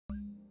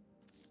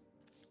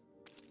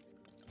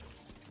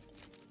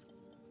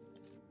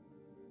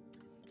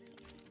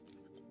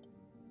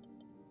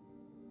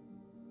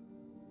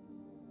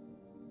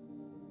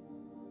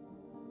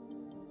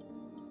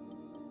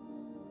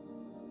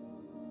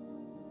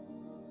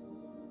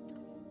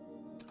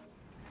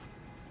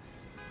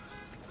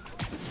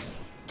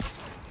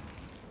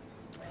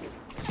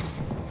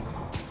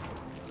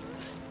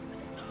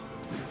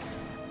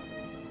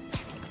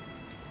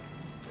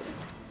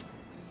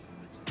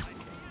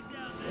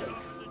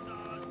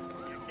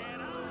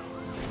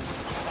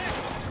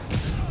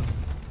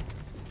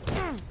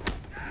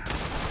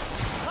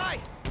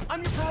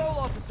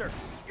officer!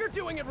 You're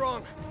doing it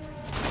wrong!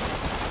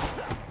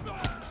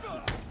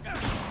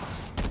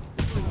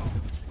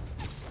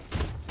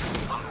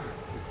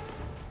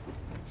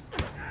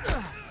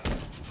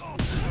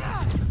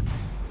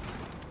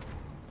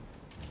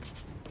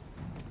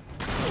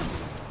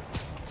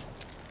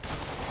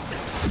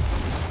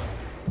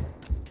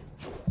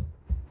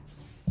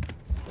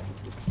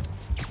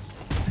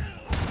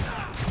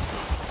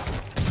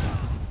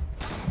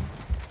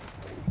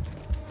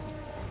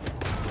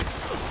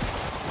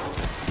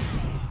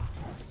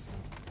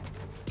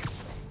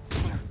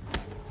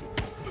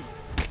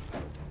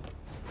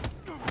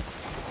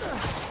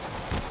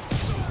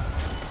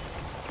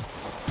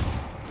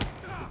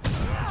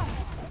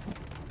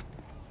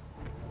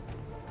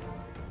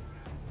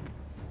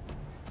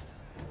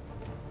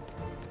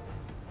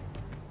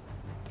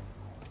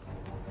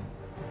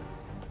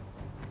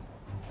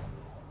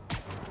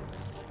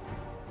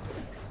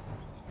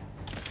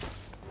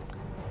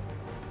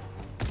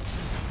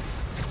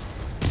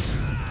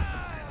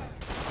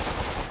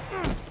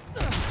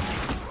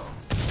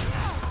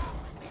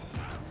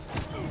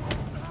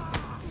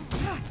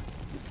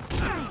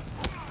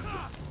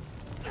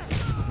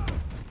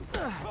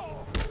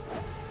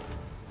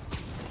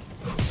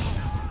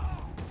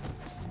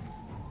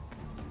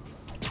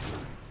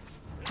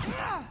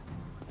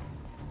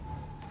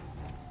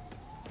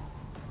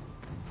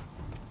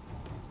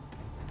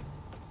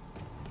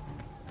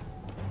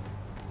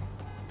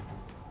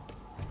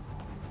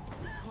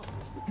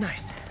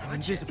 Nice. I'm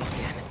invisible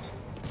again.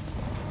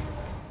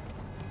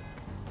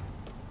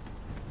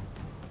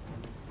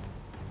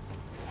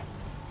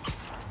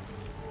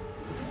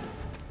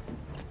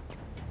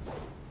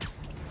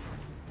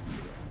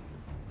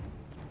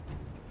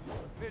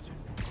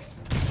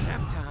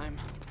 Nap time.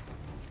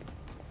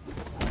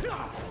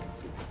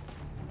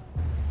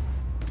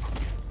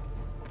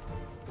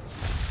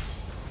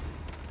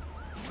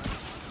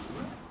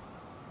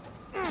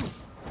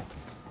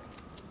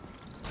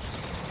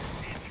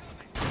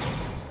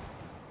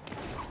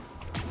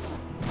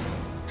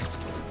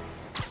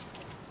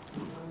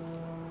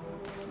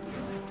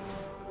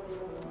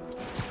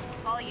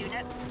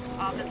 Units,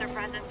 officer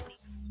presence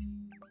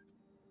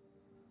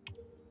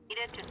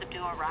needed to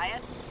subdue a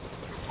riot.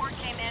 Report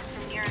came in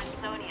from near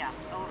Ansonia.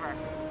 Over.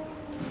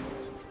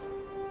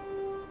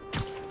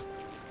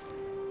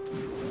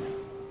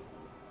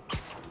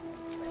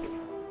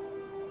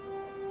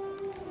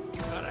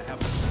 Gotta have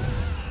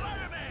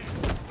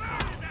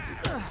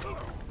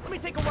Let me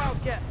take a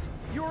wild guess.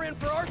 You were in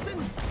for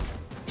arson?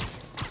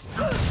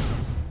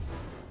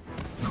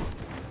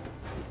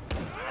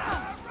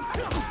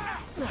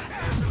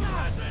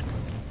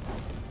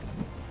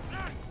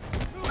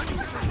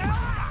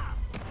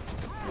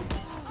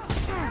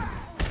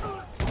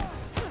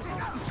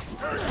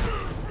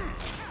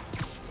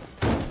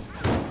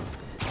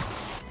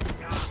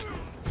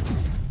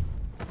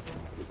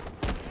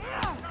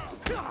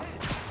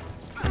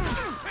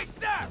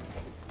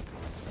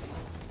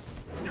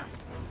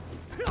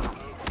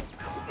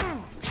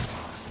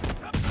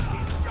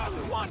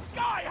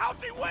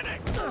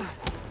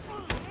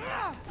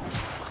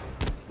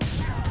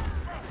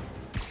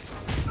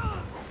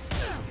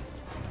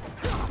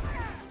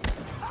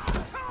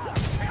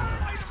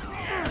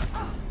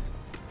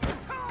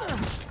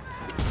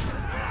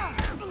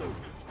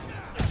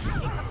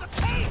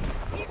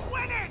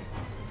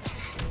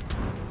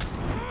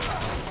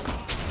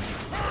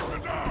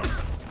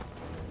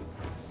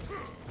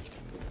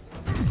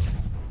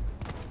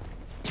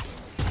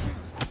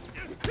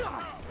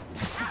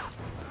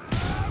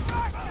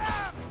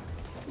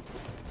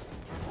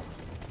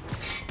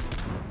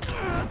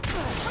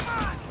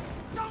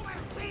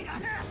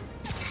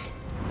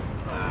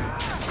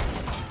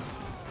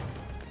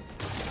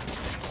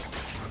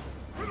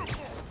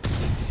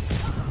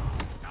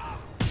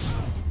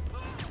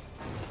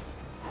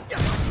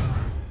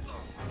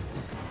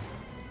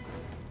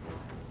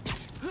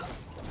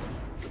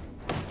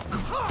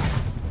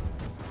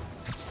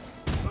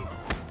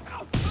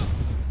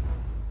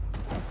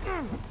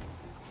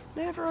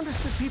 Never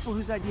understood people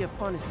whose idea of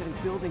fun is setting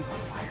buildings on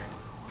fire.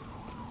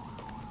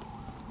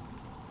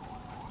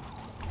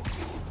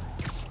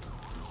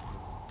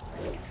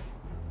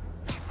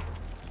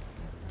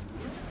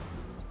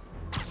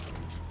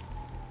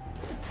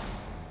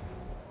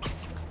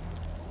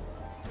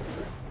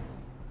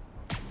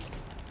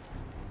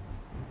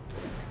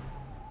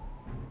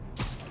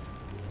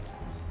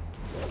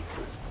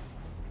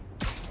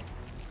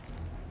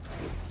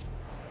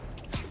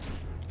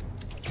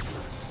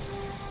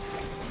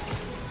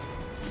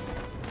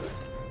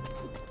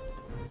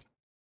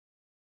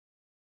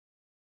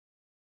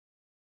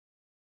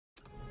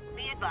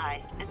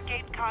 Advised,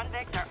 escaped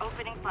convicts are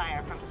opening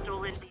fire from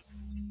stolen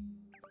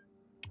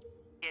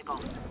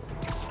vehicles.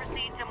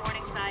 Proceed to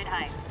Morningside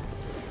Heights.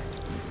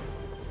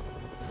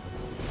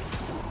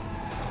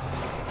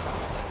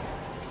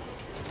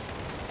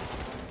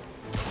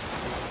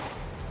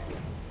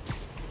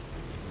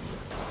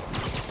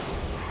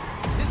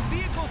 This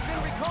vehicle's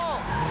been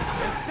recalled,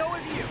 and so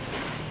have you.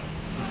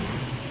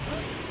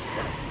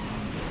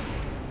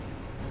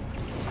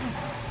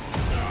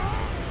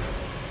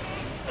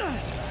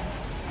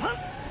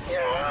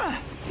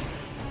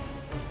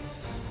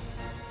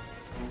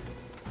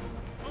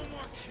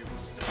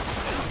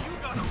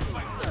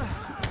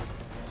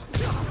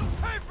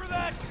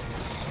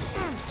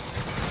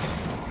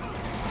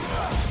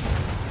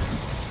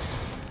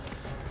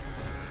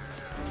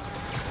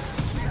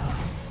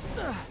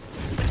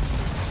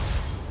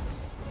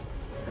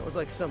 was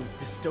like some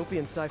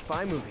dystopian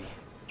sci-fi movie.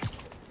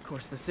 Of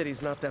course, the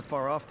city's not that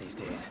far off these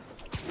days.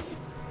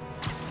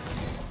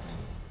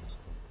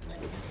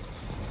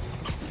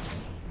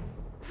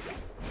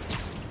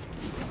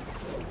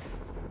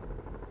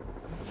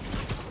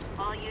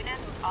 All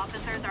units,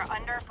 officers are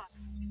under fire.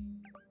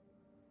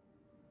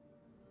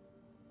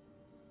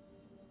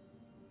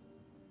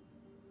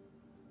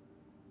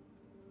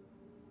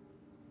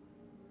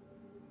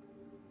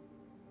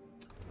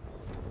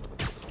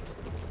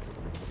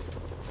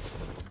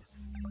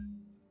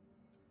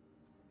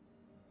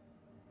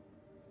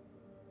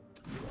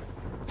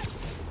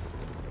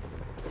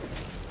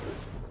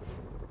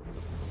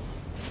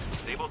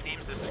 Sable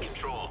teams, this is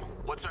Control.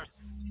 What's our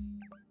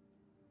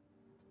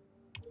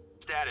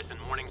status in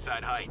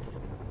Morningside Heights?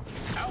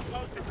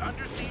 Outpost is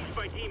under siege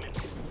by demons.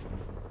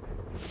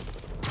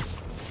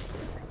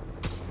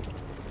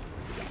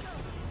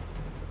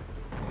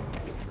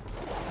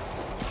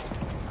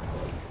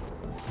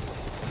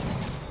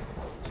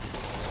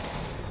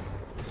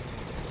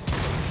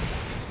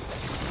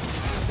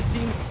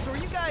 Demons, so are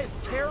you guys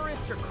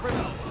terrorists or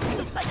criminals?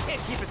 Because I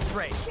can't keep it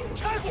straight.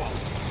 开火！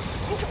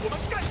如果我们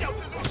干掉蜘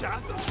蛛侠，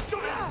就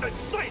能粉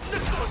碎这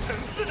座城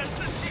市的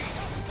士气。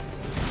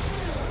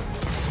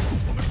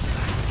我们是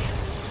来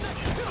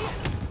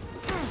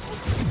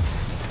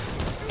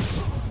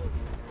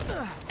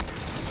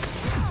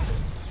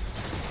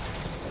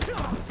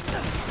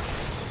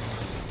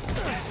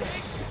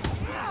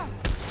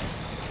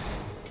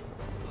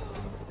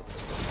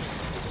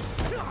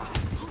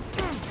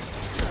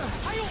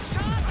还有他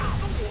打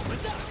着我们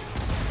的。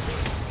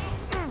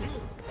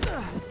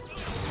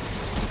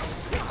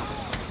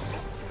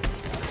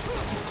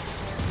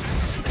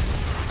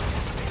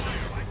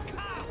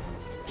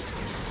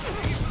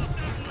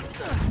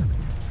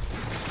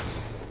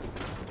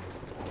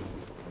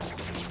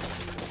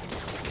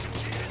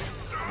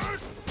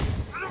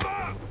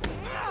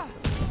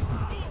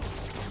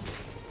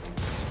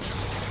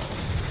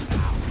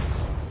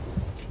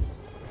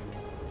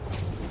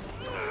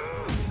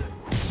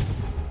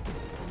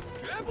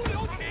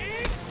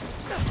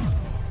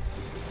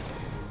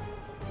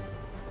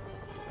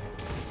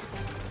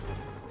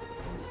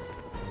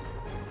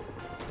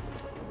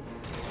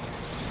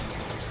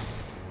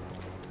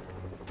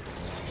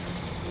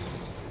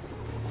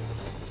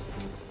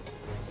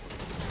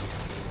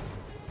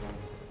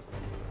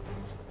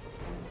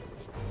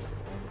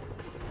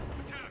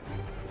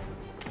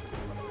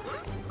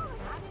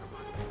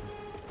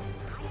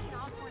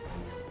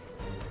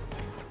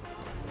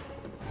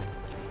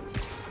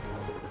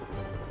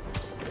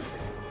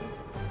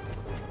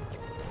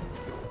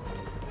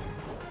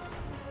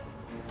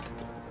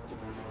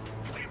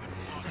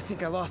I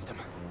think I lost him.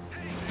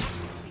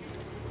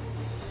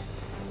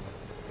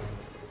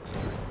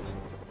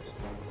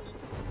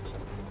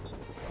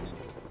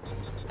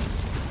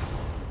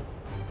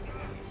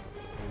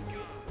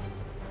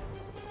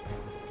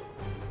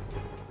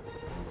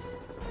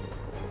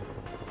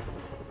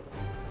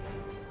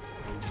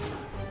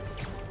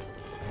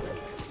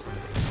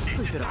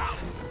 Sleep it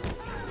off.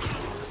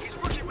 He's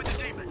working with the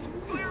demons.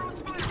 Clear on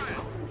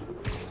Spider-Man.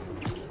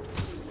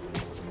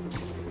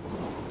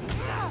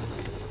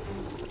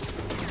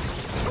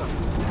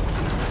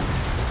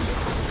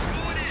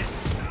 Going in.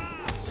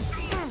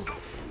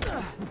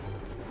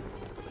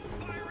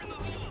 Fire in the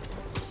hole.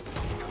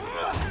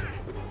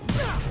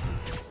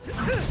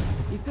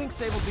 You'd think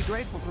Sable would be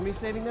grateful for me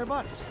saving their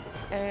butts.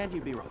 And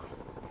you'd be wrong.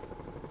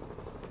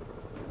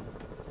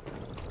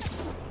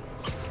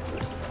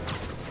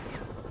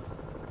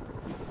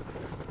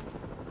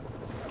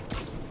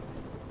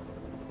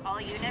 All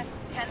units,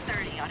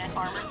 10:30 on an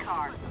armored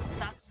car.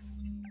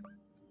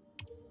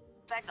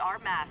 Suspects are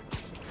masked.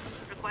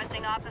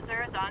 Requesting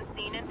officers on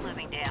scene in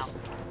Bloomingdale.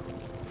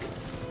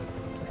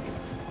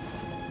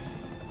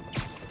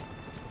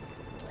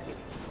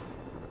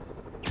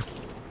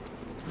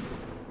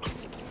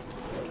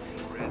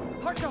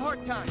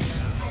 Heart-to-heart time.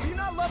 Are you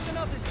not loved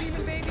enough as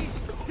demon babies?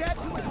 Dad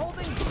too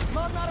withholding?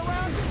 Mom not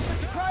around?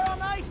 But you cry all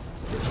night?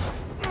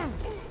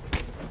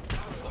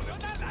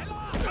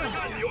 看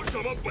看你有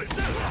什么本事！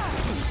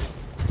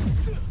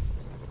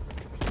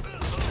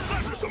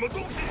那是什么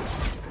东西？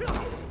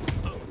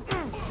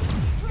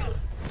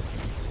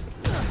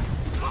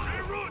太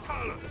热他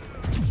了！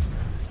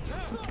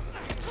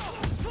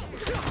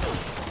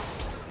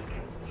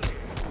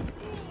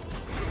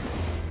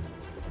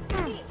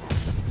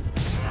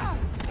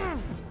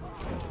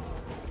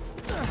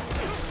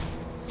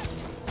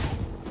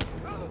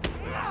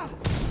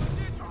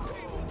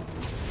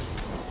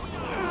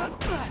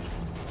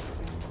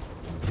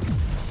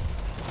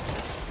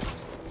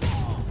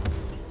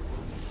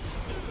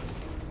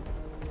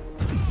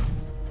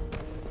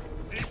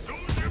你阻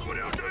止不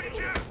了这一切！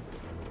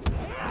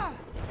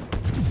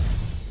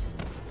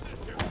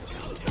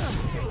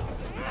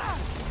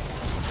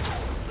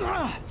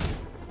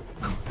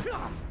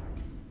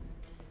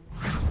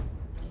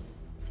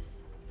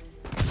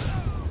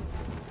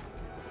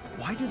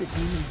 Why do the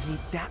demons need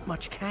that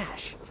much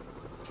cash?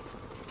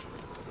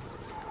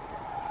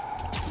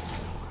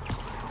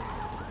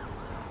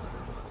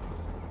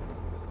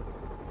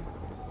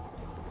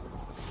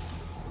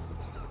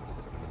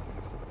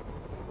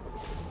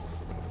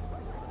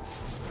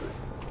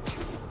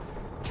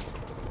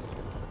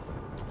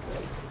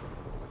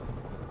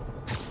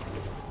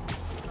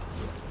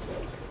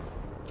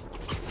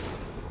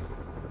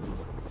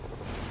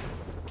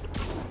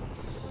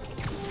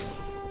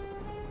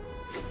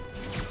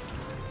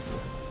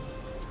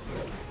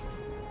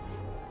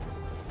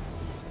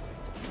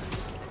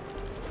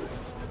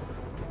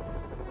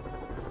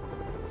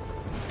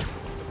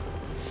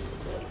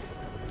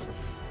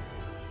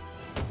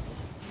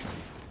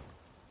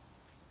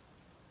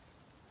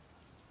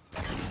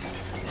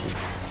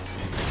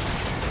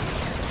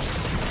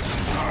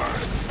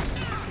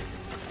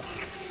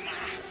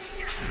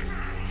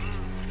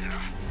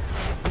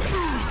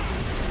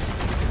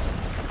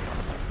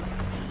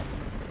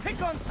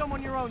 Pick on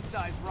someone your own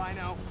size,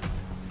 Rhino.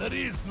 There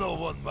is no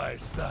one my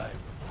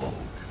size, Poke.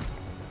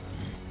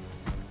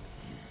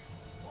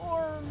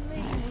 Or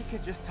maybe we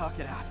could just talk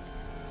it out.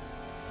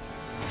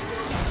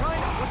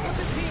 Rhino, let's put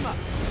the team up. I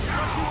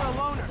thought you were a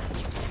loner.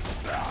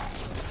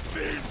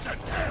 Beans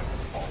and ham,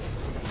 Poke.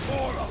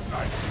 All of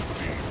nice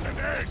beans and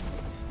eggs.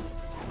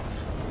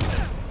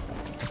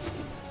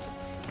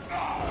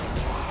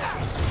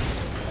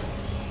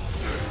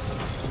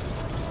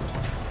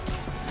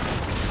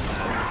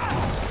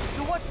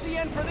 So what's the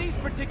end for these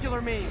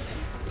particular means?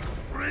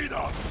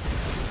 Freedom!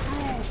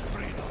 True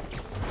freedom!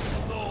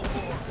 No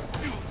more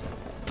feud!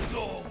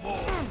 No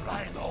more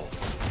Rhino!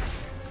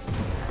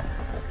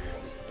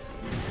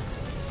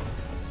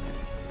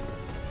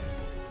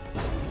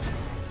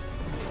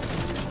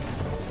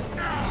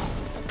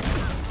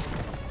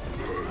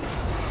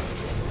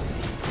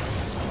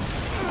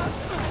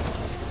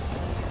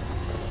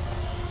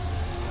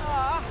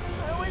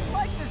 I always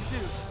liked this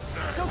suit.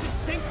 So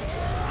distinctive.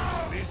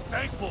 Be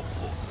thankful,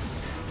 Poke.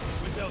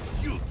 Without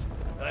feud,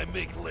 I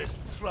make less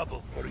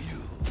trouble for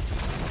you.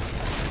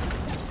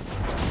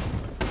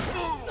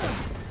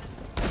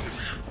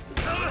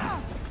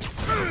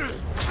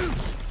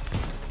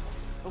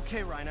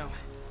 Okay, Rhino.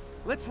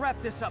 Let's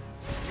wrap this up.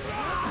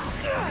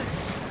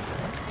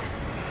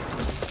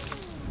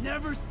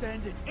 Never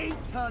send an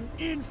 8-ton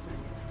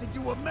infant to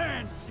do a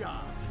man's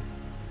job.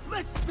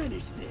 Let's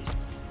finish this.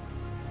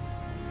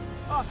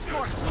 Oh,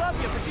 Scorch,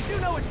 love you, but you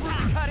do know it's rude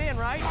to cut in,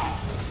 right?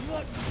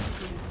 What were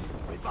you gonna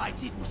do if I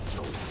didn't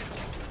show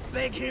you?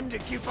 Beg him to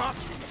give up?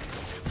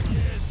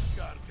 Yes,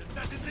 Guardian,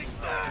 that is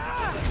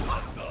exactly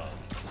what I've done.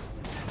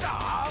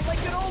 Ah, like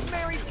an old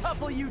married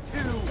couple, you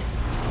two.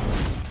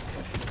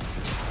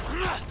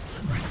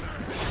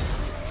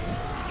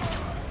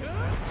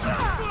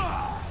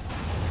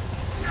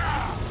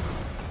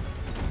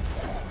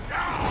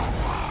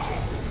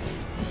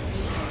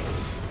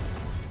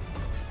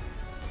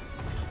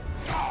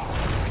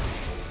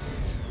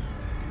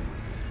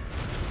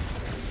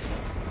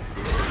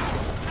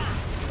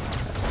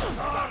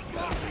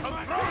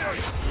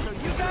 So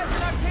you guys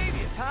in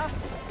Octavius, huh?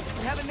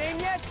 You have a name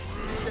yet?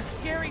 The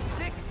Scary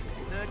Six?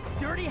 The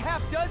Dirty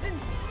Half Dozen?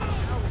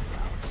 How about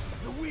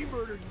the we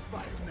murdered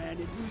Spider-Man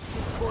and used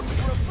his corpse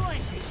for a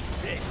blanket?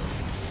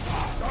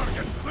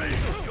 Guardian,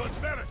 please, you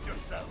embarrass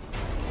yourself.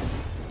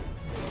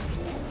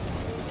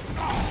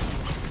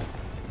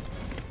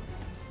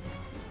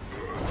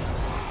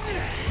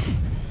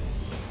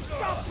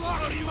 Stop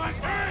blocking my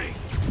face!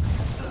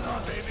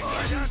 Baby,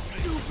 Are you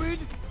stupid?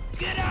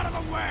 Get out of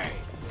the way!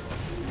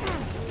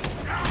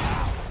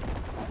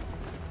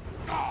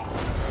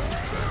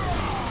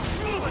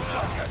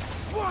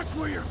 Watch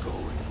where you're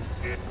going!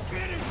 Get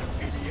it,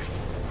 idiot!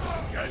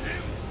 Get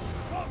him!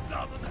 Come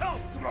down and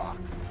help, Rock!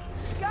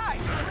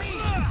 Guys,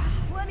 please!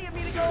 There's plenty of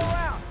me to go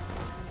around.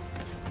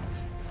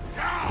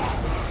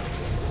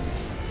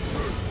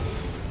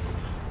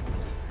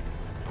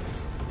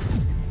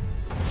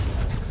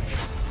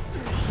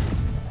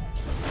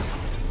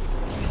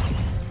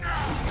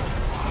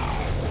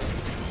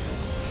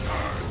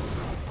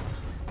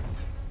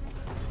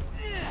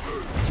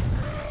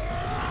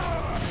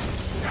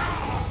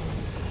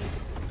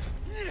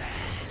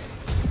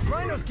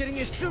 Rhino's getting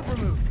his suit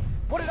removed.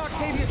 What did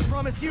Octavius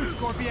promise you,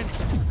 Scorpion?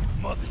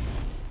 Mother,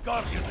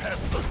 Guardian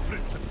has no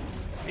principle.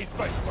 He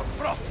fights for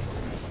profit.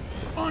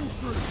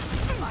 Untrue!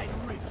 I'd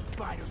rip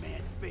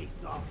Spider-Man's face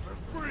off for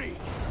free!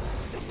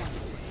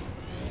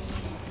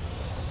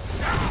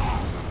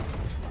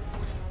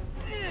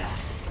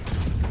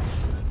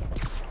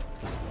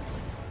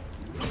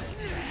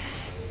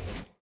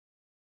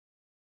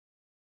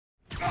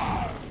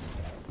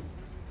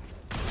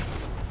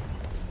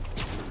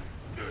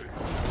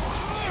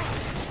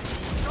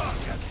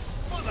 Guardian,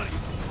 what are you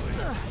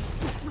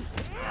doing?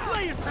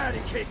 Play a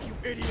patty cake, you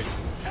idiot!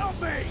 Help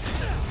me!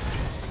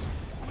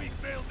 We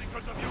failed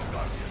because of you,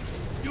 Guardian.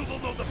 You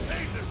don't know the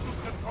pain this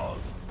suit can cause.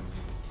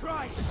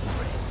 Try to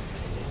sprint.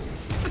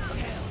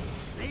 Hell,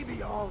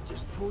 maybe I'll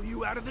just pull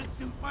you out of the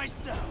suit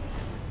myself.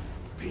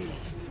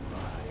 Peace, my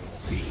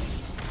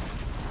peace.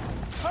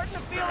 It's starting to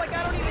feel like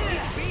I don't even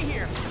need to be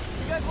here.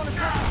 You guys want to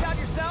sort this out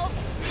yourselves?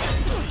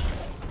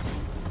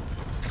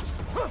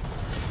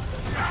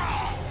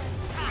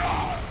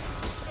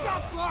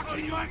 Stop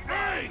blocking my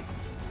aim!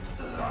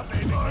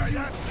 Baby, Are you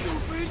Guardian.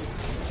 stupid?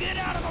 Get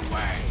out of the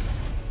way!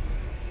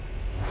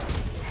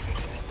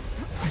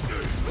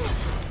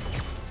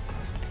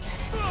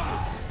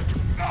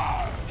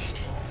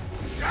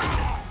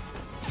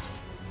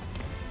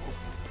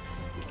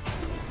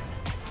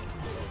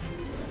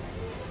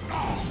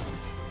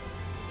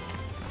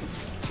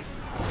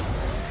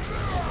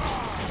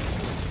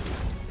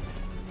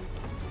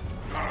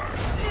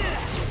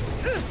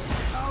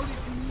 How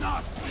did you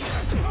not see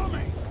that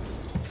coming?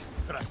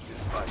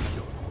 Practice by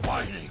your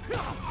whining.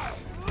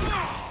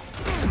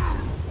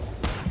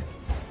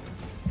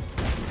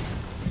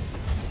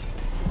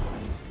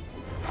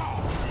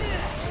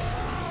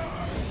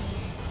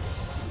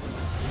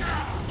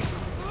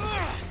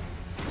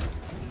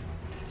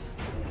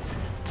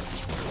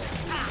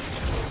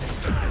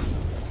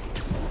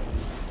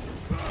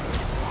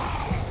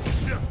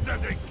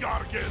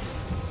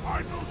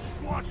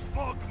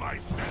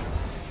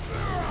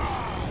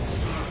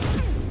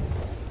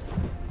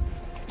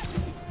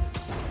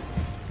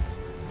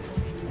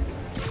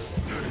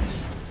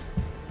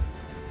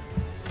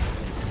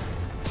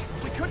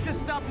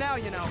 now,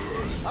 you know.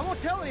 I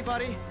won't tell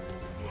anybody.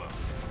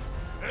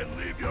 And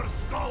leave your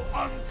skull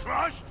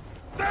uncrushed?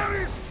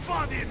 There is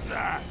fun in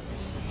that!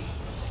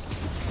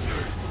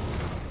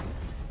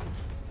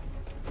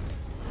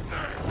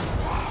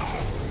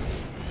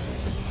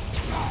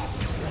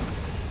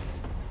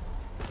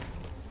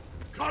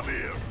 Come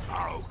here,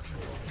 Fauk.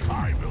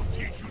 I will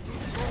teach you to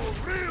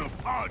throw real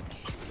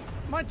punch!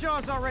 My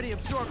jaw's already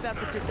absorbed that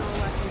particular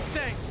lesson.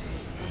 Thanks.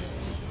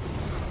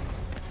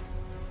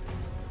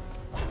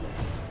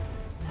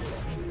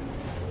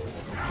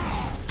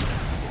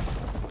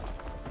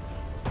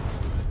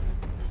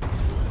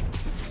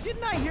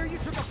 Didn't I hear you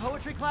took a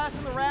poetry class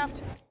in the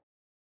raft?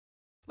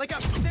 Like a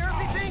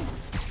therapy thing?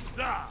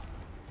 Ah,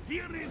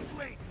 here is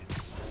Leighton.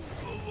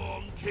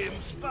 Along came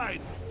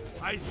Spider.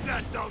 I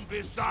sat down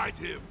beside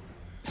him,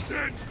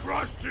 then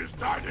crushed his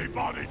tiny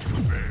body to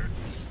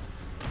bits.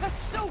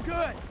 That's so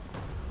good!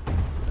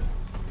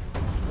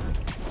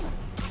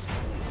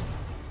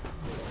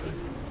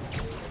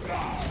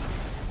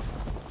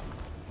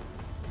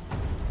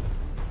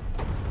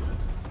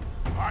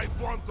 I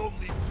want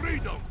only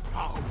freedom,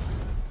 Fauk.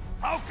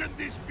 How can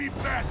this be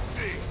bad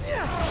thing?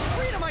 Yeah,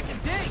 freedom I can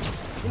dig!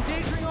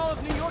 Endangering all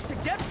of New York to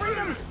get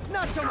freedom?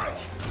 Not so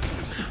much!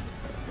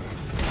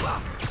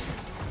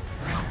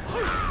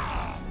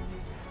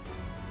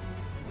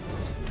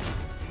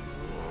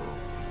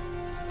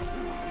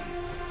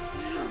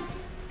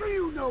 Do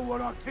you know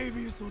what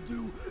Octavius will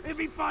do if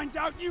he finds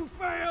out you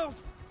failed?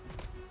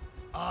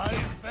 I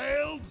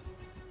failed?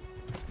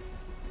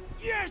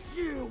 Yes,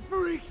 you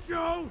freak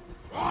show!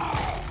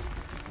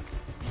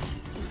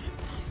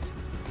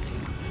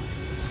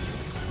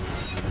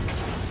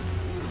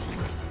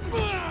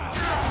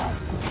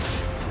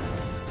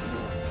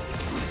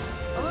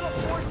 A little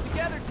forced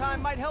together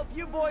time might help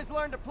you boys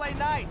learn to play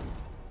nice.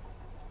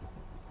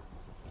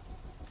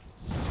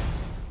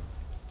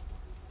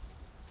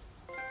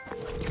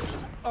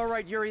 All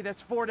right, Yuri,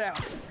 that's 4 down.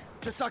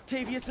 Just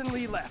Octavius and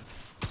Lee left.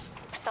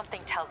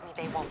 Something tells me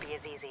they won't be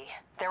as easy.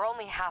 They're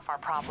only half our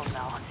problem,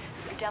 though.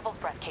 Devil's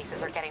Breath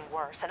cases are getting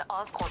worse, and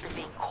Oscorp is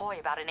being coy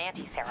about an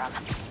anti-serum.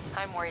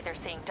 I'm worried they're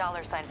seeing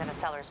dollar signs in a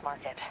seller's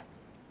market.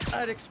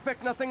 I'd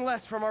expect nothing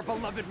less from our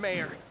beloved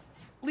mayor.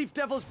 Leave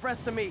Devil's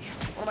Breath to me.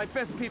 One of my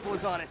best people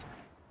is on it.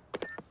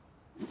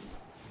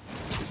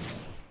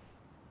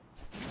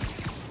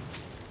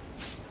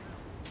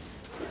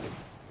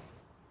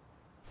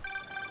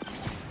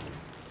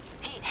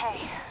 Pete,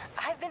 hey.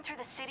 I've been through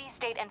the city,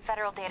 state, and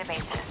federal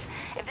databases.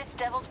 If this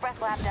Devil's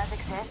Breath lab does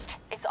exist,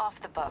 it's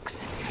off the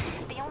books.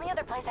 The only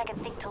other place I can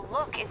think to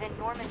look is in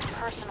Norman's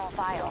personal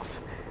files.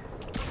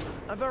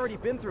 I've already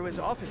been through his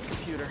office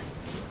computer.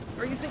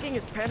 Are you thinking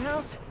his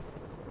penthouse?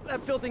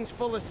 That building's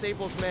full of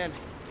Sable's men.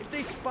 If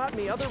they spot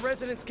me, other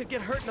residents could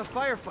get hurt in a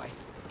firefight.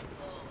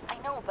 I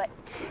know, but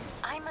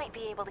I might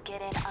be able to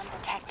get in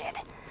undetected.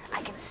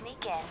 I can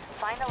sneak in,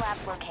 find the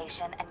lab's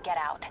location, and get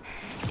out.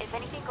 If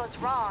anything goes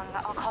wrong,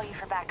 I'll call you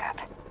for backup.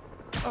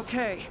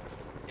 Okay.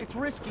 It's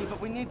risky,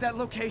 but we need that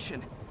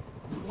location.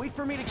 Wait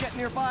for me to get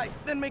nearby,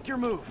 then make your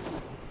move.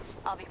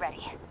 I'll be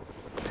ready.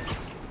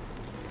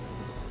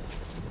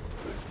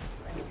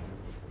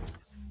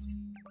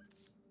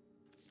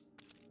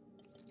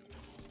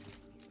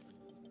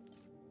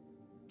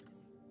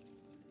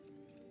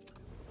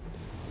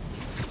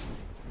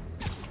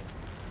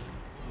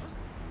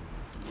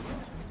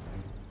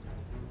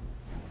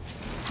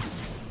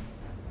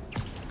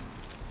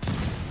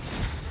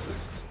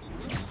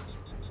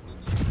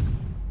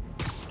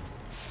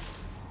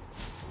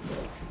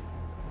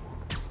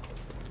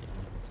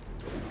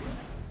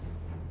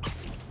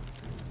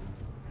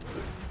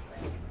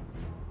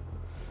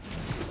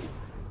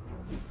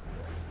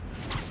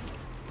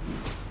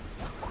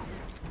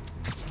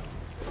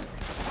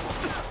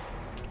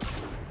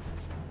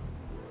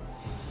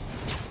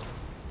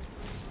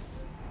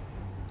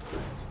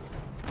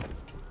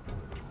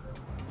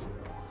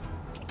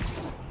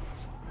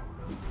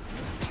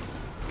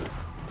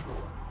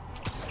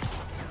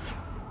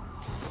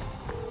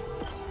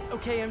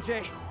 Okay,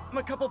 MJ. I'm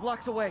a couple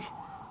blocks away.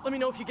 Let me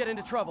know if you get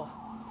into trouble.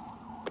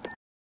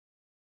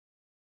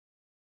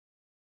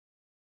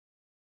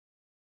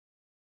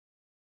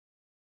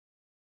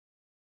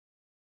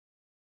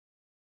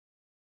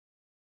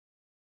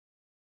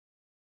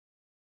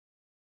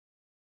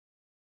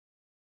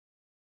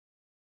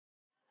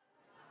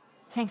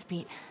 Thanks,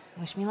 Pete.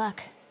 Wish me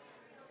luck.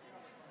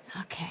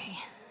 Okay.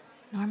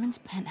 Norman's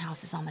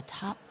penthouse is on the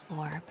top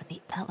floor, but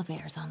the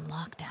elevator's on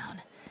lockdown.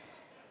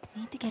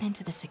 Need to get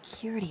into the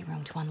security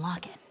room to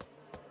unlock it.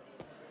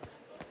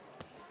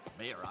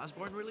 Mayor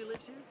Osborn really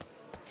lives here?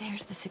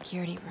 There's the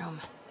security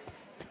room.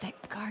 But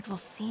that guard will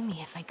see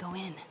me if I go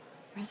in.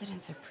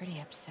 Residents are pretty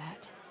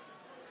upset.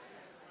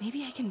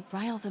 Maybe I can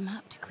rile them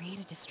up to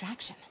create a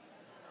distraction.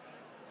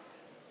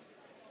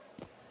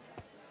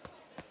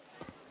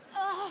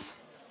 Ugh!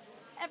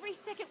 Every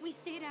second we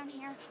stay down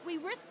here, we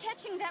risk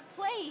catching that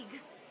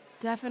plague.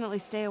 Definitely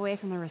stay away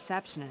from the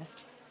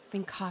receptionist.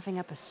 Been coughing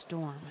up a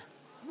storm.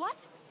 What?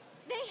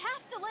 They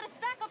have to let us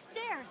back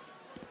upstairs.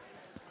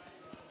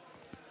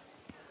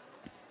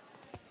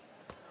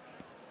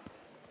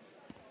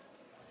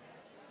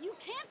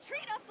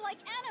 like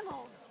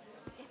animals.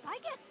 If I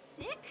get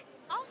sick,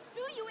 I'll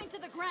sue you into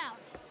the ground.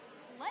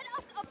 Let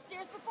us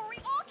upstairs before we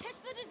all catch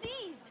the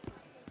disease.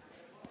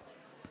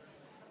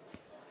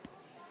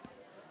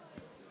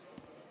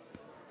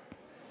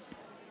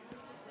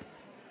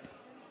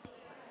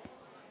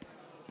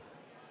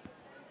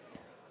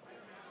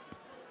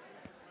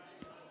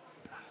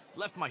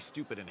 Left my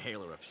stupid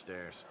inhaler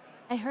upstairs.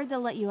 I heard they'll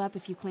let you up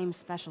if you claim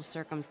special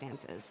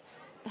circumstances.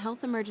 The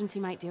health emergency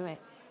might do it.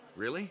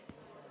 Really?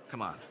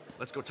 Come on,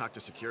 let's go talk to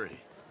security.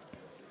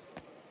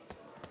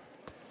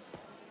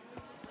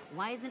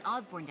 Why isn't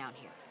Osborn down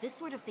here? This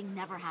sort of thing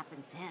never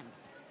happens to him.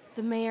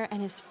 The mayor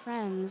and his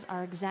friends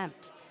are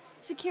exempt.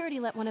 Security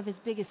let one of his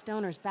biggest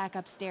donors back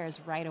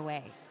upstairs right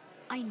away.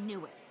 I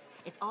knew it.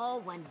 It's all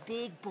one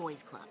big boys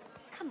club.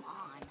 Come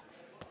on.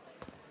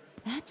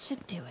 That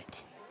should do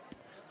it.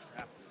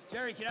 Crap.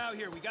 Jerry, get out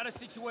here. We got a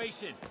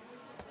situation.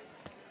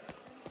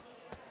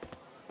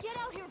 Get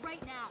out here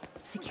right now.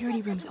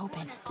 Security room's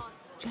open.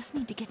 Just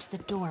need to get to the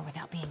door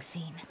without being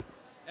seen.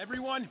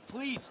 Everyone,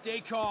 please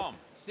stay calm.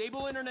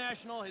 Sable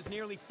International has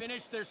nearly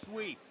finished their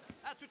sweep.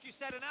 That's what you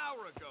said an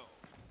hour ago.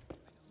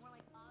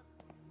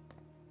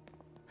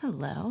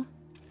 Hello.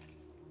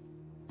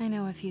 I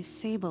know a few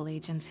Sable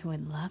agents who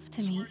would love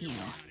to meet you.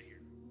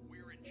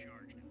 We're in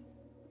charge.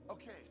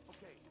 Okay,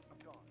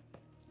 I'm gone.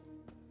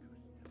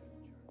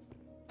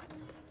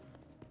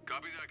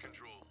 Copy that,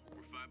 Control.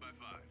 We're 5 by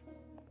 5.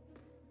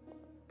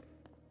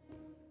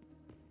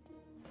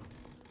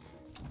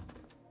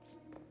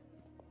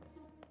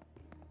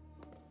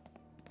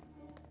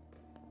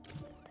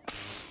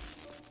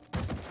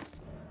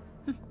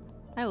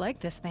 I like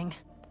this thing.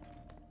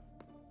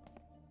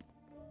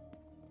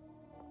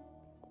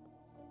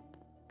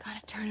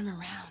 Gotta turn him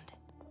around.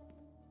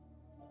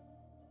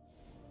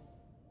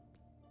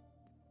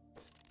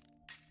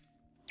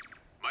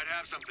 Might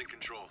have something,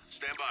 Control.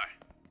 Stand by.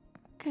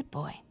 Good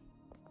boy.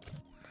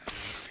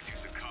 Could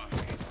use a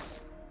coffee.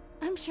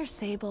 I'm sure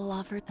Sable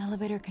offered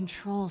elevator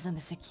controls in the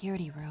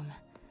security room.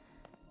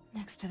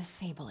 Next to the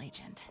Sable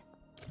agent.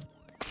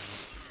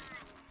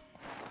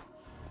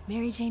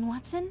 Mary Jane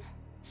Watson?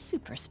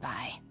 Super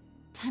spy.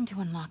 Time to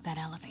unlock that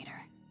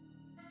elevator.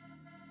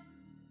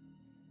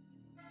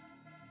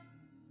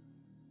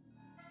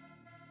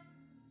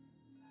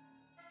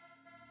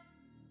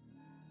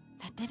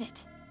 That did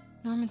it.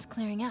 Norman's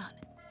clearing out,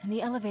 and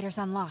the elevator's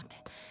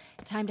unlocked.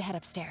 Time to head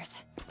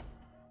upstairs.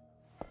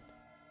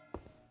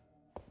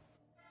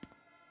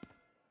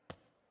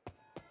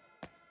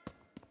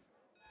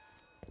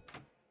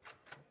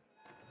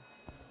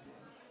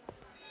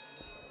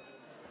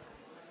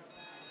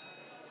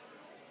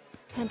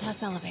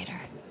 Penthouse elevator.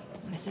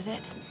 This is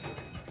it.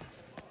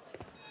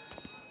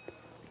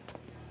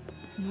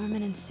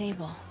 Norman and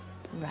Sable,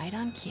 right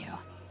on cue.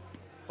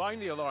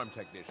 Find the alarm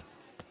technician.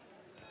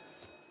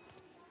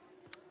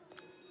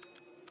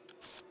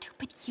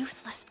 Stupid,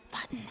 useless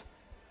button.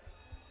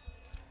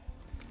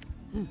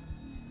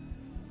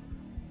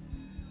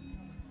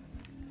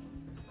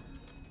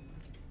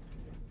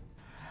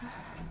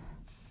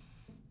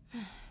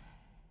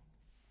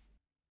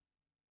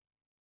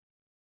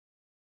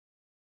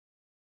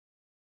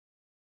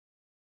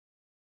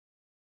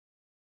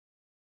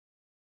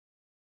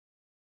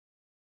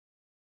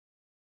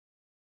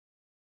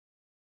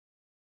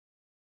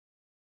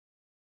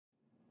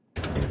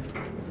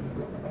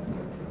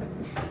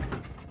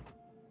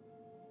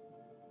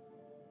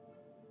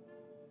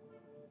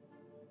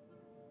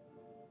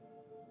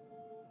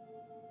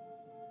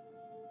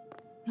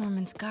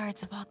 Norman's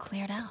guards have all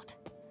cleared out.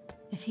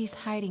 If he's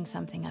hiding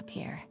something up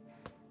here,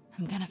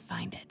 I'm gonna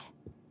find it.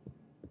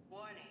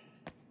 Warning.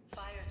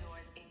 Fire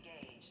doors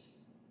engaged.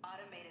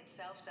 Automated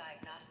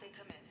self-diagnostic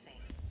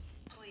commencing.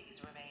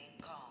 Please remain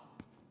calm.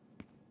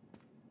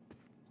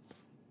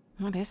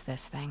 What is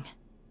this thing?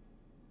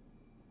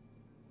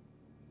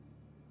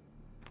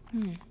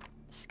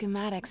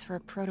 Schematics for a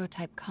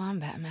prototype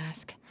combat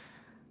mask.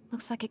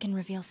 Looks like it can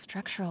reveal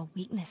structural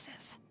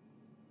weaknesses.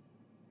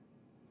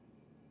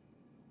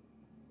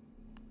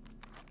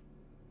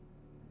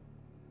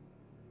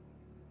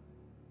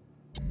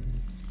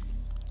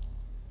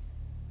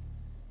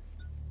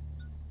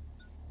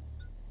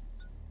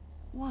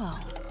 Whoa,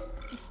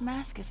 this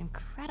mask is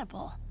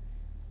incredible.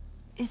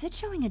 Is it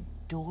showing a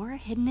door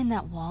hidden in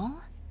that wall?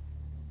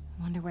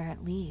 I wonder where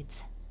it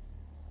leads.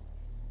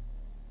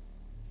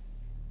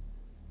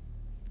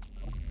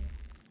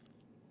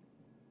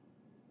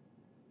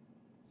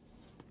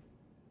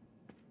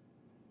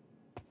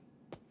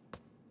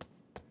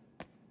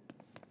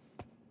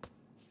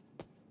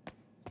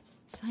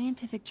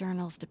 Scientific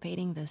journals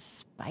debating the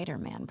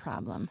Spider-Man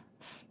problem.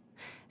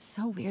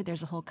 So weird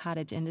there's a whole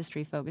cottage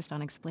industry focused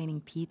on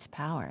explaining Pete's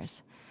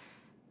powers.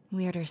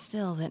 Weirder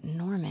still that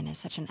Norman is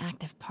such an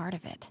active part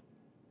of it.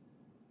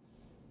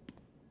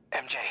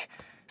 MJ,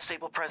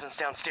 Sable presence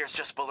downstairs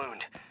just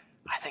ballooned.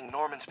 I think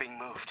Norman's being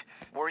moved.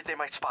 Worried they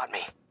might spot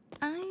me.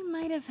 I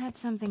might have had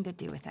something to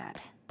do with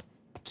that.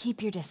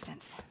 Keep your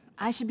distance.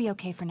 I should be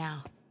okay for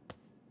now.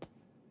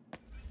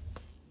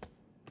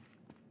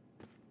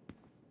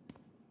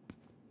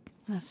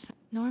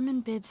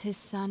 Norman bids his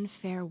son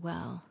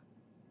farewell.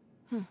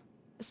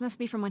 This must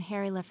be from when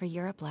Harry left for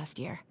Europe last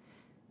year.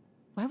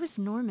 Why was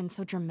Norman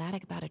so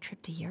dramatic about a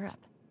trip to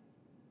Europe?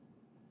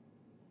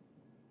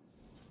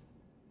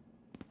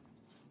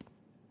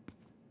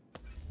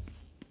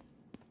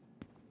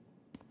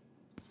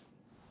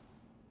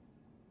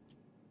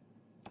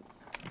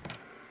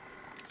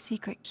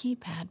 Secret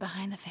keypad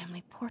behind the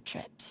family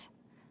portrait.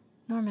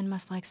 Norman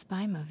must like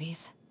spy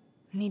movies.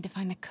 Need to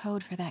find the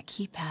code for that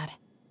keypad.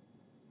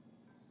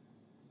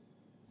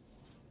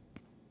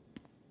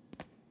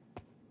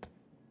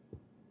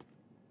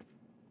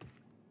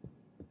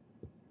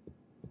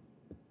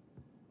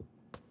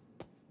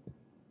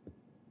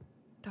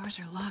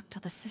 Doors are locked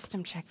till the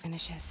system check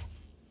finishes.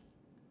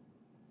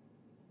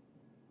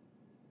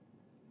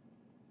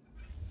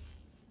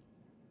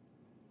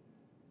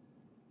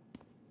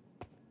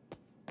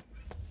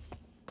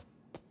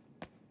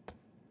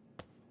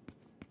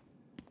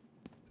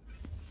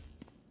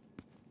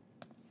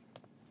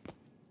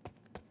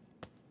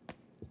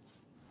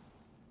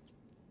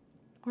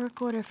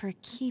 Work order for a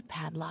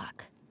keypad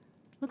lock.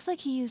 Looks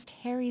like he used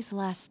Harry's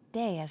last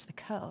day as the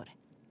code.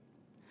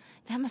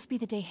 That must be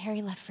the day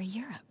Harry left for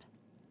Europe.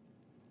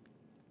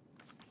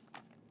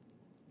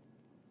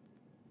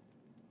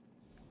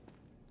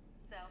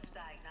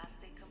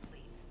 Self-diagnostic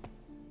complete.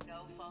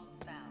 No faults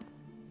found.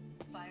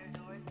 Fire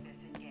doors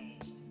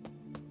disengaged.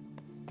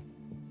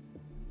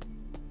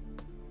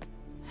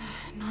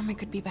 Norman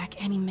could be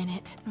back any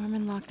minute.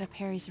 Norman locked up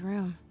Harry's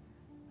room.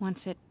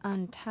 Wants it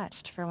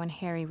untouched for when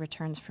Harry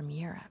returns from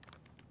Europe.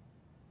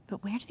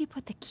 But where did he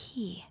put the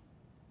key?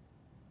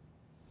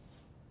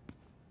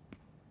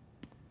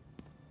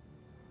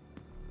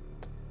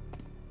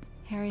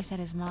 Harry said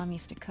his mom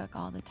used to cook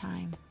all the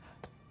time.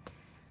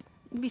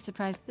 You'd be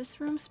surprised, this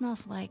room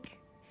smells like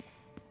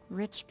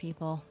rich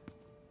people.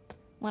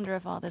 Wonder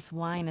if all this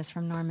wine is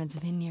from Norman's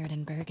vineyard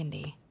in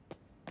Burgundy.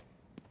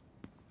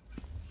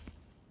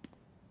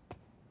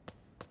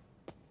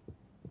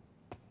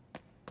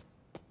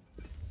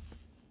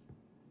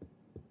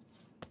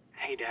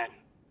 Hey, Dad.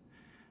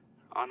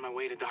 On my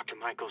way to Dr.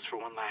 Michael's for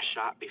one last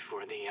shot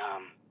before the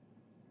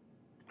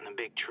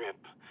big trip.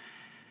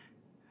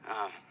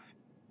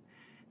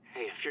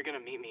 Hey, if you're gonna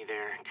meet me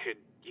there, could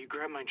you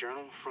grab my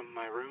journal from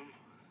my room?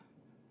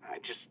 I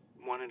just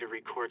wanted to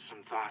record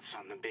some thoughts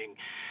on the big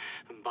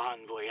bon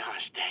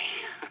voyage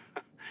day.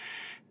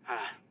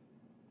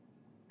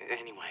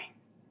 Anyway.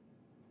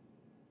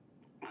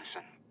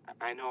 Listen,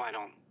 I know I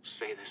don't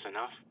say this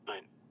enough,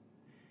 but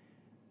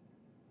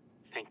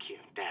thank you,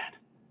 Dad.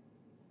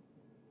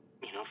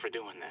 You know, for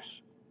doing this.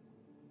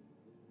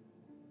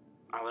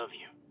 I love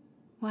you.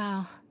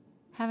 Wow.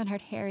 Haven't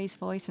heard Harry's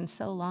voice in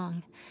so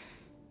long.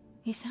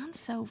 He sounds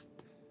so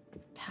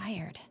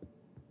tired.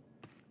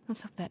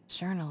 Let's hope that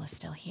journal is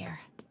still here.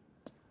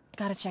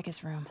 Gotta check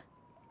his room.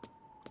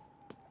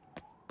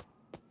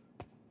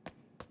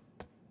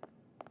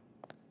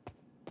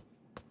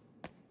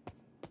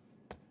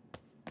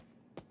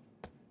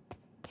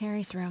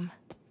 Harry's room.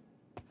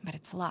 But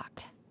it's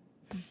locked.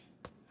 I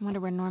wonder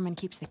where Norman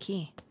keeps the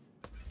key.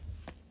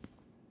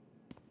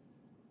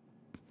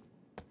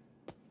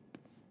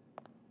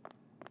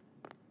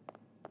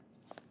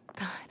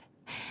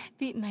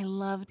 Pete and I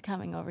loved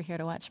coming over here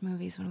to watch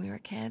movies when we were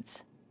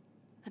kids.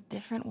 A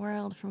different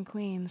world from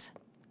Queens.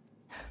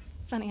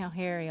 Funny how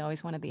Harry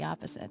always wanted the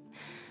opposite.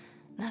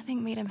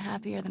 Nothing made him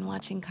happier than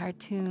watching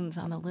cartoons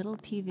on the little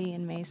TV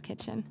in May's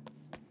kitchen.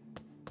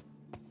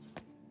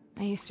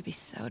 I used to be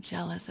so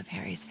jealous of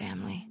Harry's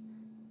family.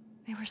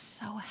 They were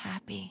so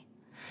happy.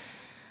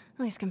 At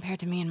least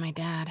compared to me and my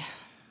dad.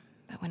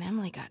 But when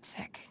Emily got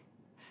sick,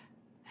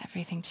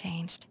 everything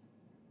changed.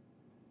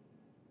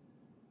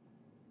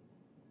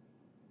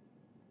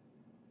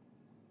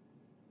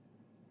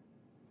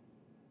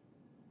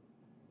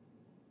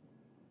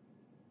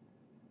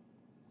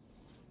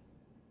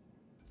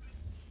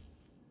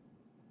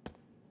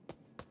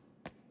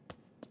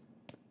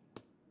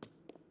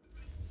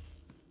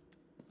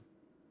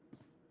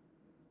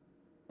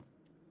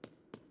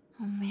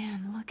 Oh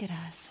man, look at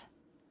us.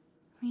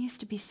 We used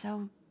to be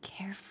so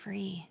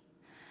carefree.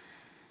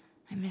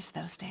 I miss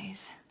those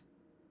days.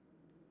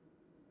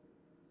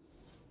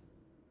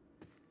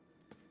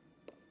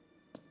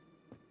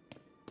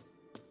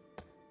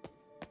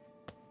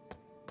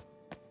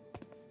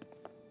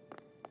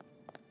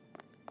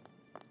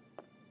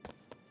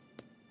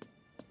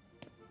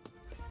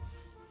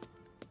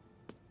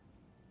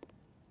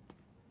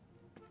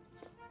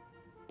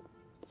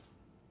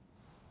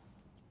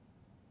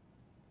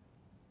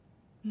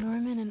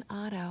 Norman and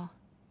Otto.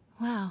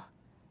 Wow.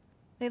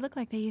 They look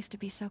like they used to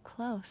be so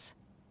close.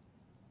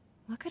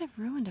 What could have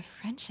ruined a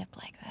friendship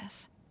like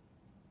this?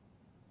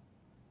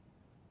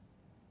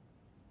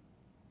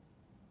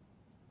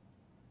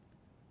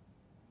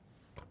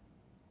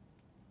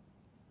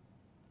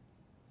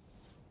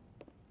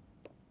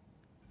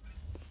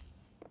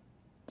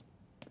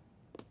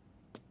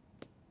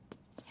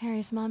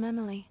 Harry's mom,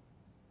 Emily.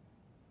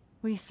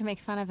 We used to make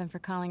fun of him for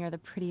calling her the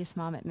prettiest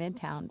mom at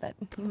Midtown, but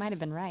he might have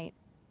been right.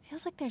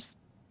 Feels like there's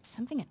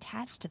something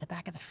attached to the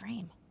back of the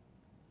frame.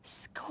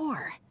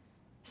 Score!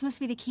 This must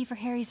be the key for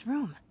Harry's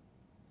room.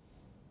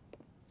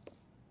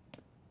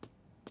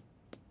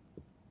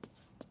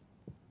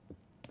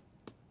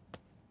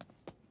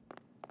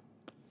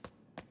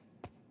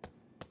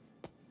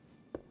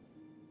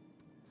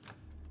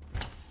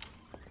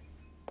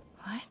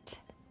 What?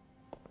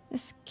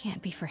 This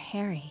can't be for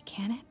Harry,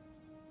 can it?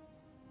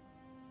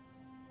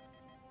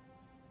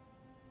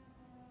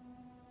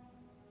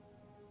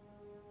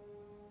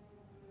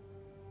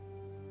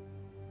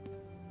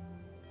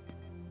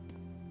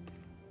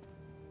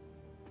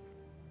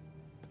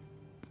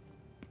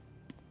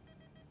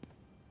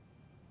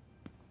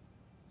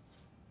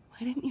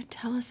 Why didn't you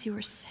tell us you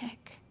were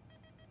sick?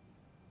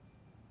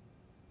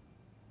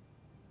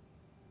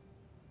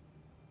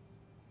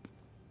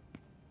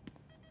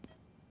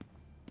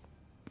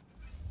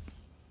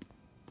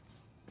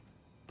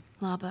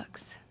 Law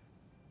books.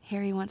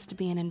 Harry wants to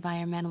be an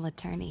environmental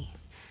attorney,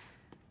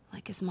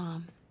 like his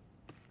mom.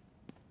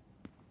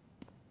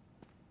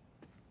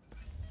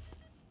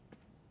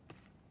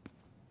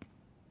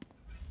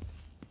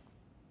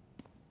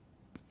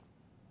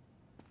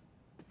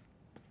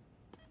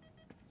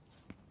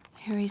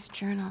 Harry's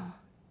journal.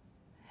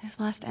 His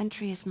last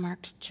entry is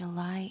marked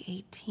July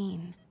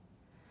 18.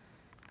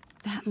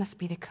 That must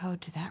be the code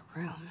to that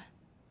room.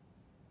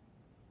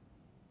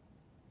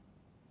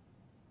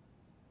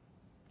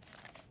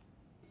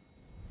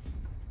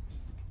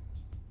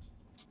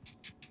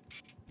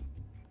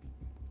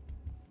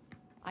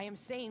 I am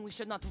saying we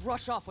should not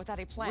rush off without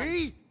a plan.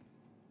 We?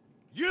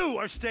 You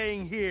are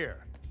staying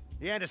here.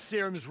 The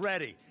antiserum's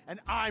ready,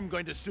 and I'm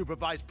going to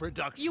supervise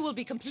production. You will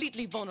be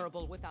completely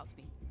vulnerable without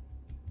me.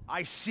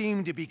 I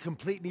seem to be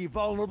completely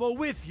vulnerable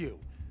with you.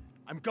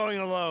 I'm going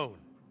alone.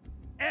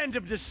 End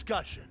of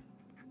discussion.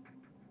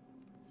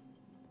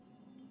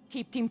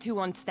 Keep Team 2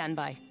 on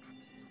standby.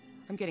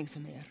 I'm getting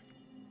some air.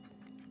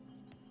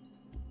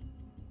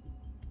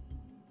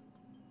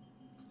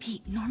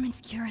 Pete,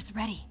 Norman's cure is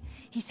ready.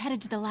 He's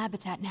headed to the lab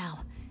it's at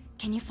now.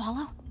 Can you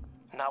follow?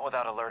 Not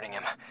without alerting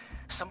him.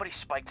 Somebody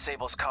spiked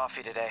Sable's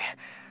coffee today.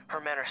 Her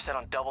men are set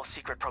on double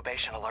secret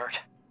probation alert.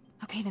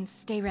 Okay, then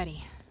stay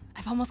ready.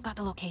 I've almost got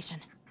the location.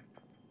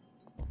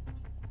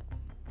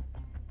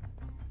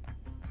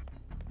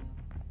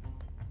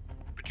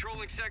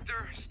 Patrolling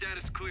sector,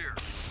 status clear.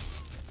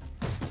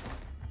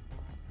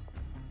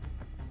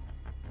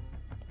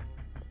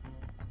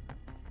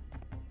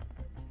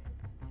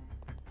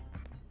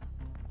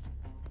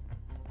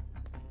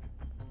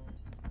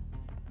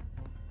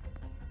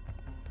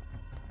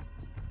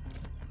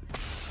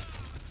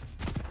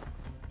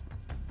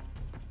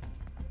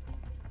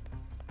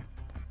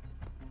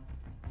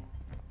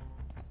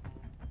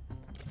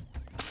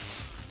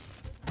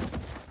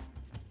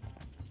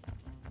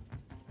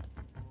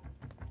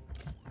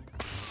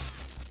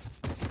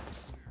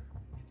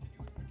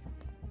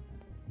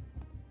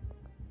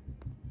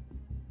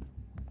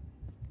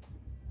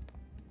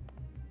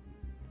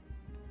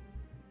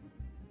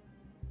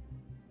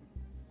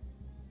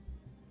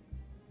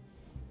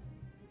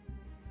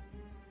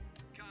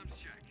 Comms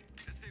check.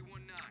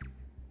 SA-19.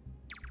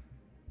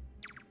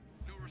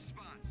 No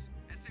response.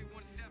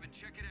 SA-17,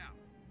 check it out.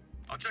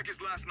 I'll check his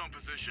last known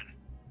position.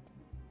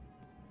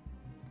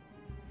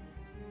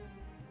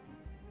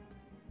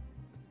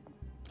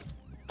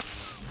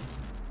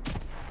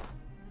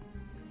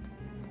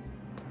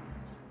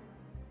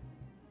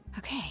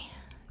 Okay,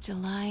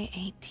 July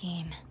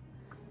 18.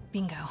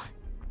 Bingo.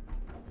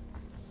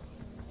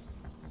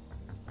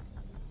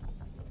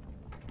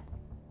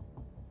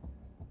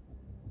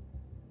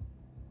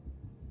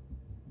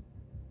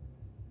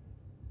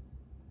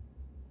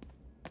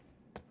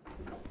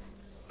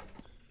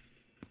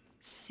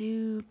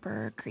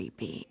 Super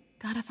creepy.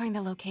 Gotta find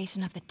the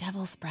location of the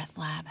Devil's Breath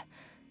lab.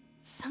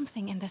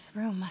 Something in this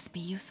room must be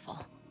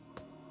useful.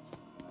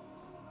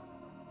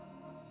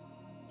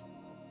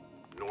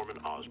 Norman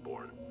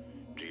Osborn,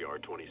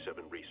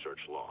 GR-27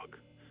 research log.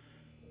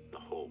 The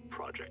whole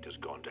project has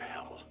gone to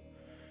hell.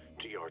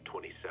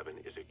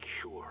 GR-27 is a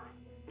cure,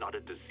 not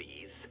a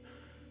disease.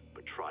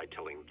 But try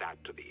telling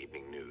that to the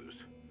evening news.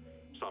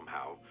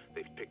 Somehow,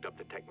 they've picked up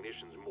the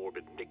technician's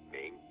morbid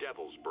nickname,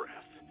 Devil's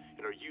Breath,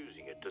 and are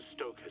using it to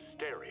stoke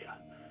hysteria.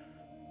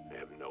 They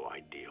have no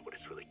idea what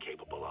it's really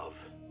capable of.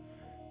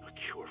 A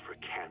cure for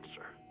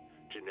cancer,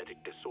 genetic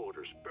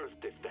disorders, birth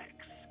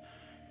defects.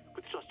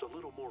 With just a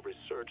little more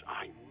research,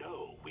 I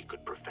know we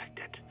could perfect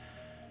it.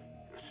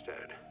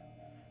 Instead,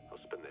 I'll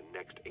spend the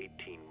next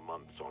 18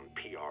 months on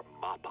PR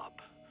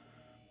mop-up.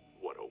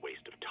 What a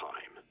waste of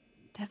time.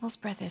 Devil's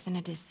Breath isn't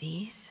a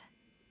disease.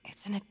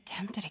 It's an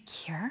attempt at a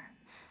cure?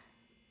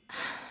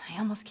 I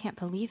almost can't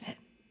believe it.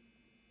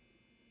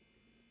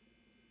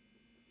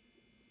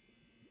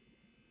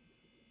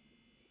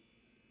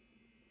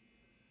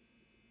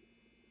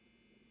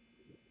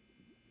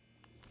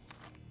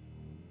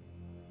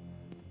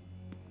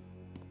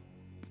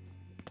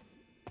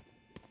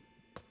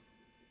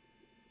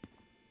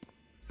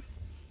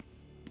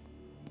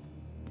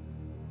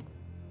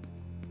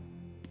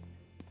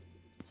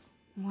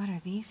 What are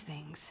these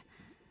things?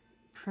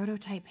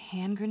 Prototype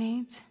hand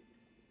grenades?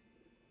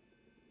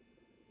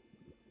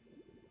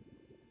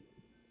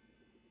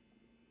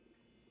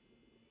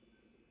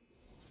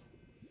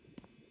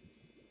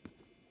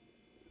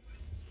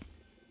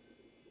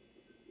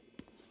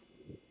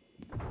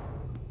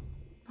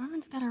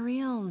 Norman's got a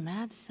real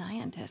mad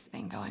scientist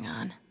thing going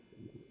on.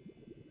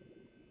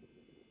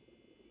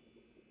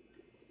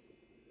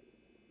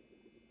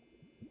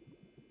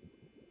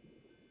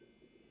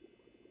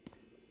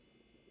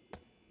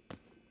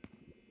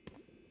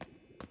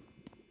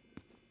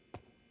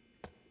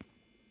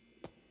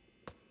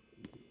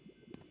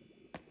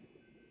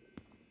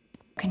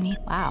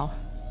 Wow.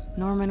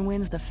 Norman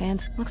wins the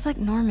fence. Looks like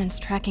Norman's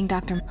tracking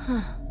Dr.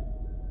 Huh.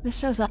 This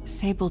shows up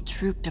Sable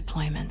troop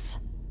deployments.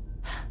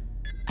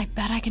 I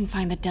bet I can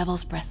find the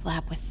Devil's Breath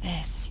lab with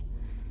this.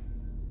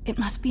 It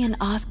must be an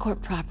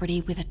Oscorp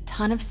property with a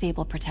ton of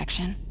Sable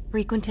protection,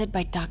 frequented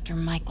by Dr.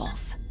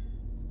 Michaels.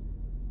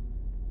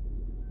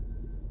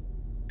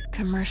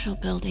 Commercial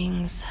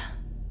buildings.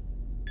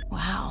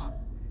 Wow.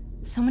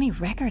 So many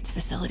records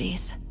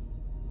facilities.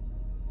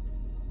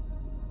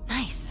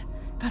 Nice.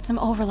 Got some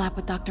overlap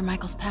with Dr.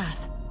 Michaels'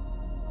 path.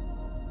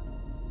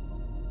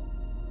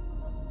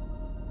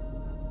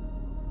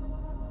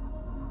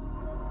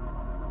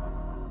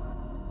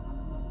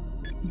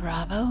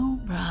 Bravo,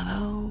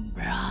 bravo,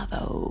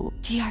 bravo.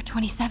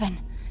 GR-27.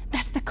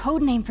 That's the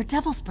code name for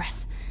Devil's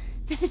Breath.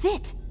 This is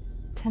it.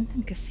 10th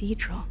and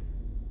Cathedral.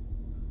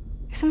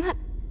 Isn't that...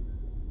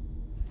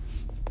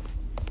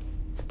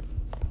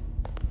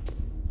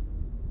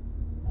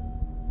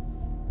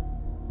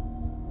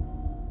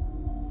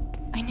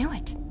 I knew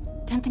it.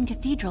 10th and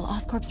Cathedral,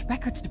 Oscorp's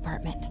records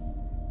department.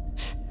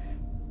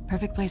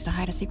 Perfect place to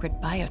hide a secret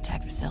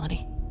biotech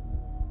facility.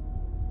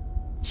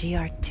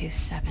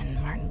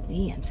 GR-27 Martin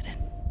Lee incident.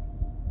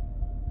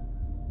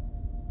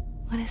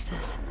 What is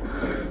this?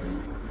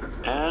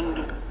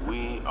 And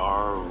we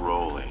are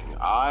rolling.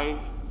 I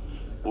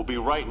will be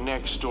right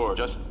next door.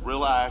 Just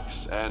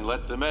relax and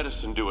let the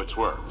medicine do its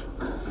work.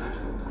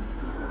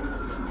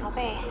 宝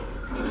贝，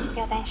不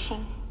要担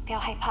心，不要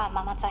害怕，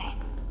妈妈在。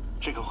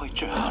这个会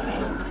治好的，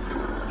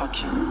放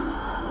心。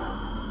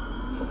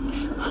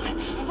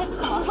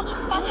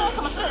发生了什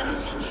么事？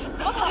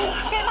我操！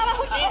别慢慢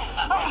呼吸！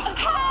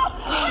靠！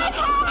快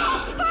靠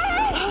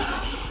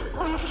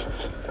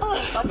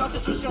！I got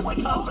this shit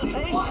like company.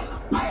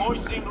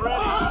 Hoisting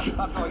ready.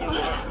 Not going in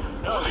there.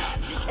 No,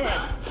 you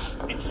can't.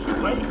 It's too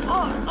late.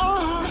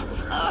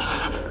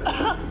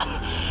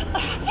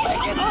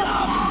 Make it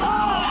stop.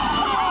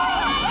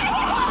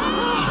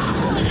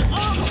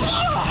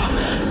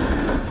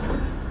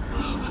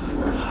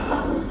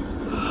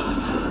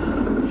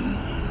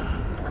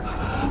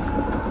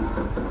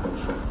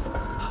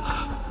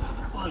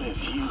 What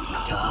have you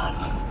done?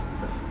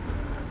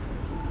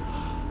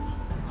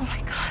 Oh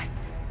my god.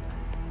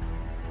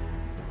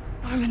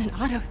 Norman and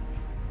Otto...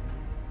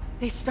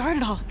 They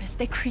started all of this.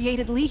 They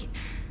created Lee.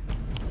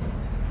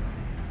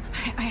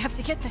 I have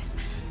to get this.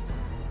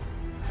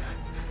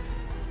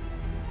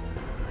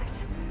 What?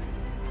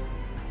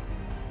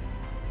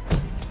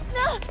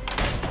 No!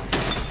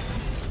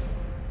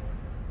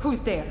 Who's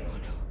there?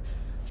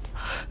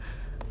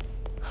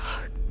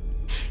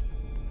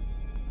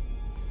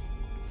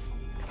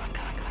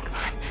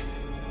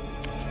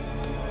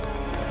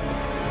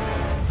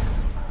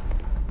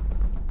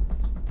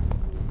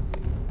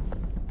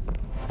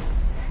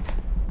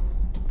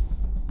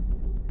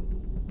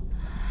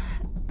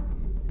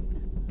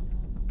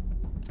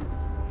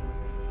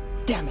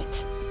 Damn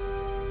it.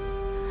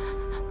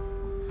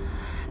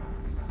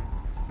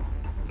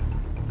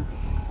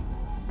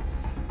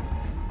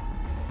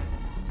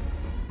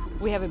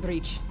 We have a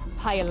breach.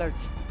 High alert.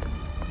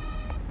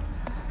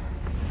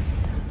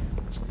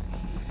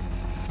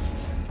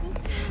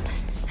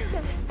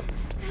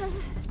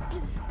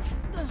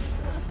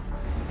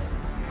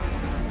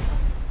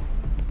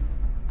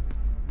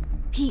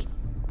 Pete,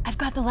 I've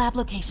got the lab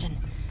location.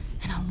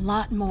 And a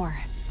lot more.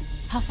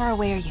 How far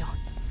away are you?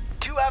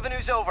 2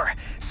 avenues over.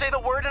 Say the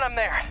word and I'm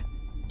there.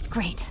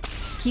 Great.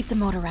 Keep the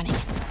motor running.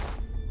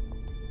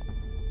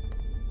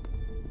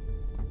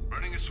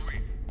 Running a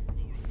sweep.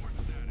 We'll report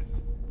status.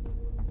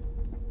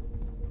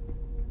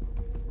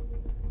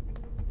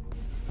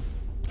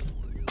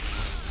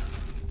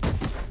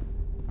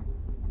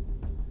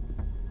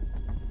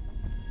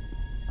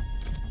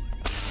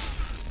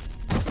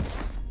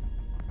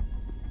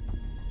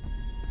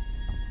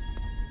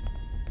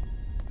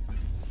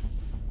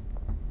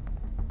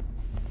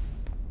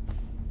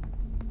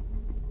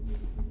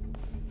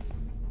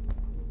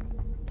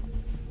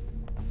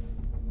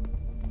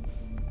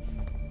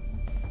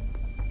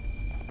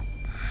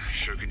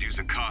 Sure could use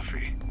a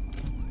coffee.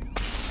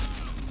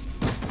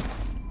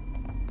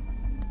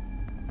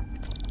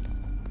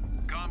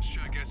 Comms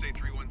check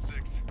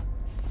SA-316.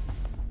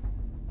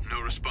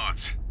 No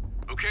response.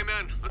 Okay,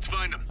 man, let's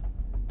find him.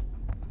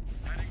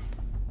 Heading.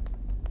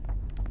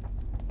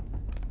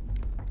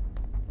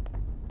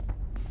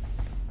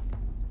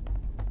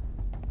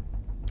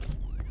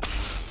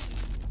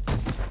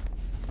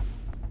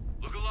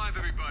 Look alive,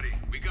 everybody.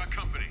 We got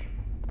company.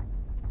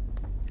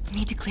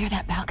 Need to clear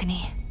that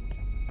balcony.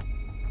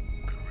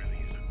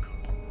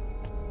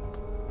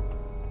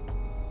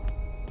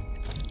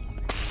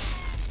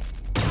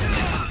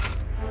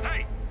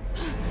 Hey!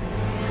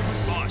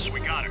 Boss, we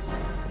got her.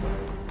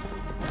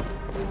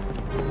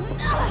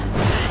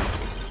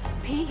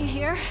 Pete, you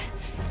here?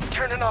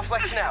 Turning off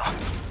Lex now.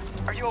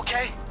 Are you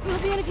okay? We'll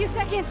be in a few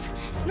seconds.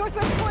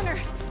 Northwest corner.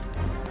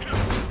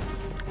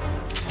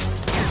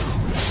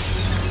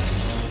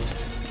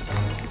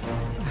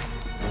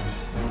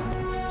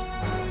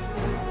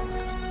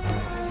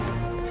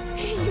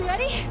 You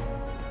ready?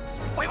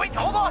 Wait,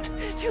 hold on!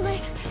 It's too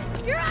late.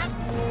 You're up!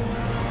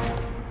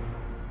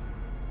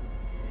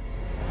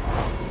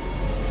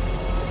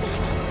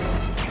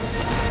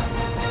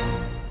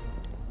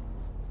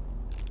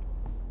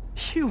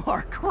 You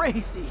are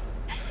crazy!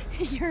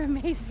 You're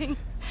amazing.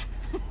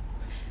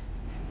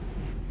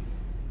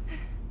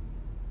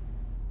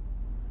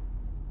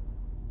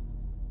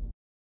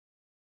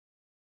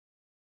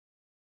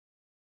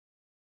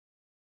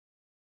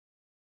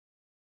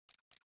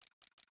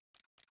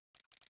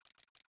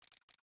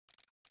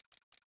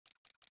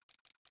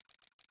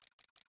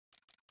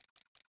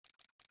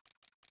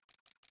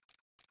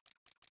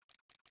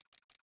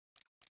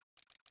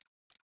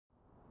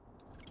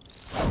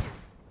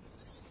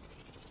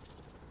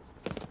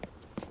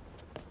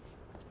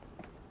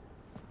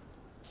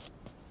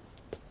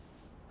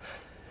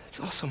 It's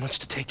all so much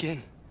to take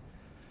in.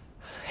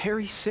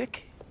 Harry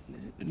sick,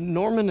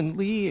 Norman and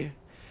Lee,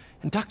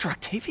 and Dr.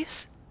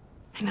 Octavius?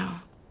 I know.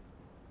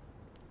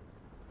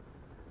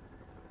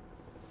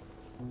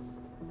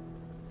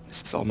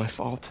 This is all my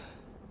fault.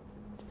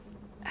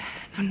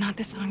 No, not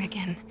this song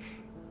again.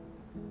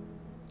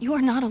 You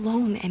are not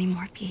alone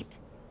anymore, Pete.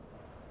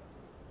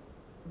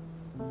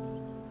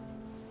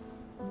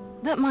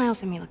 Let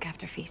Miles and me look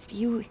after Feast.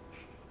 You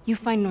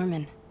find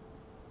Norman.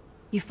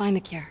 You find the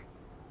cure.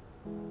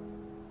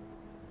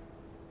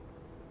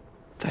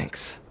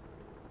 Thanks,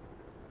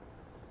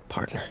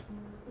 partner.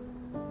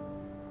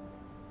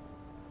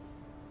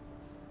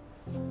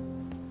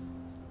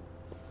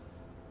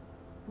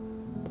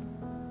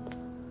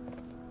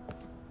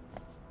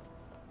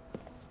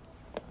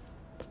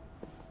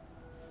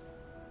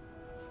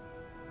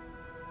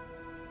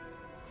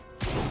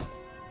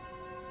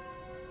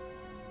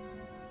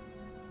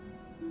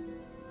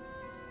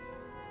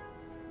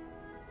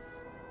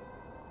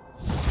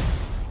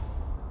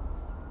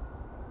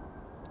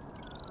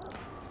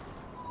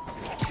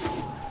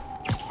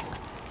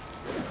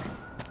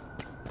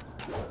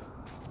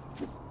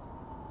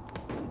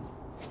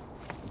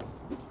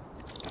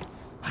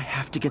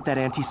 To get that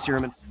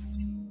anti-serum and...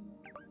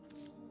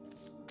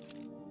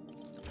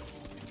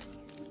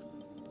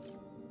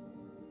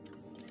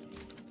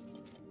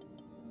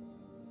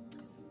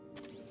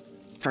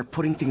 start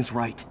putting things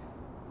right.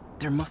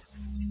 There must...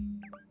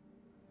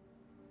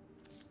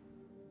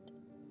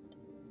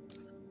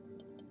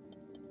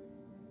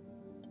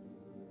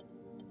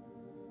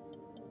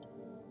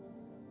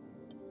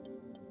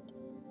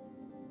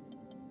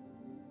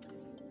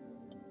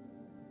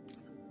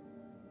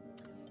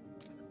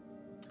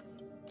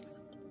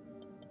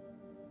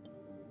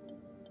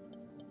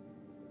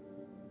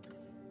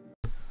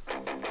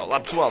 Olá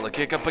pessoal,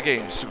 aqui é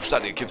Kgames. Se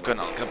gostarem aqui do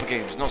canal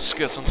Kgames, não se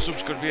esqueçam de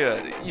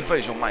subscrever e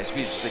vejam mais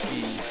vídeos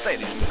aqui,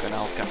 séries no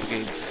canal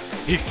Kgames.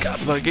 E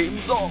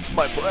Kgames off,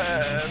 my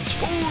friends!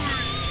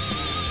 Fui!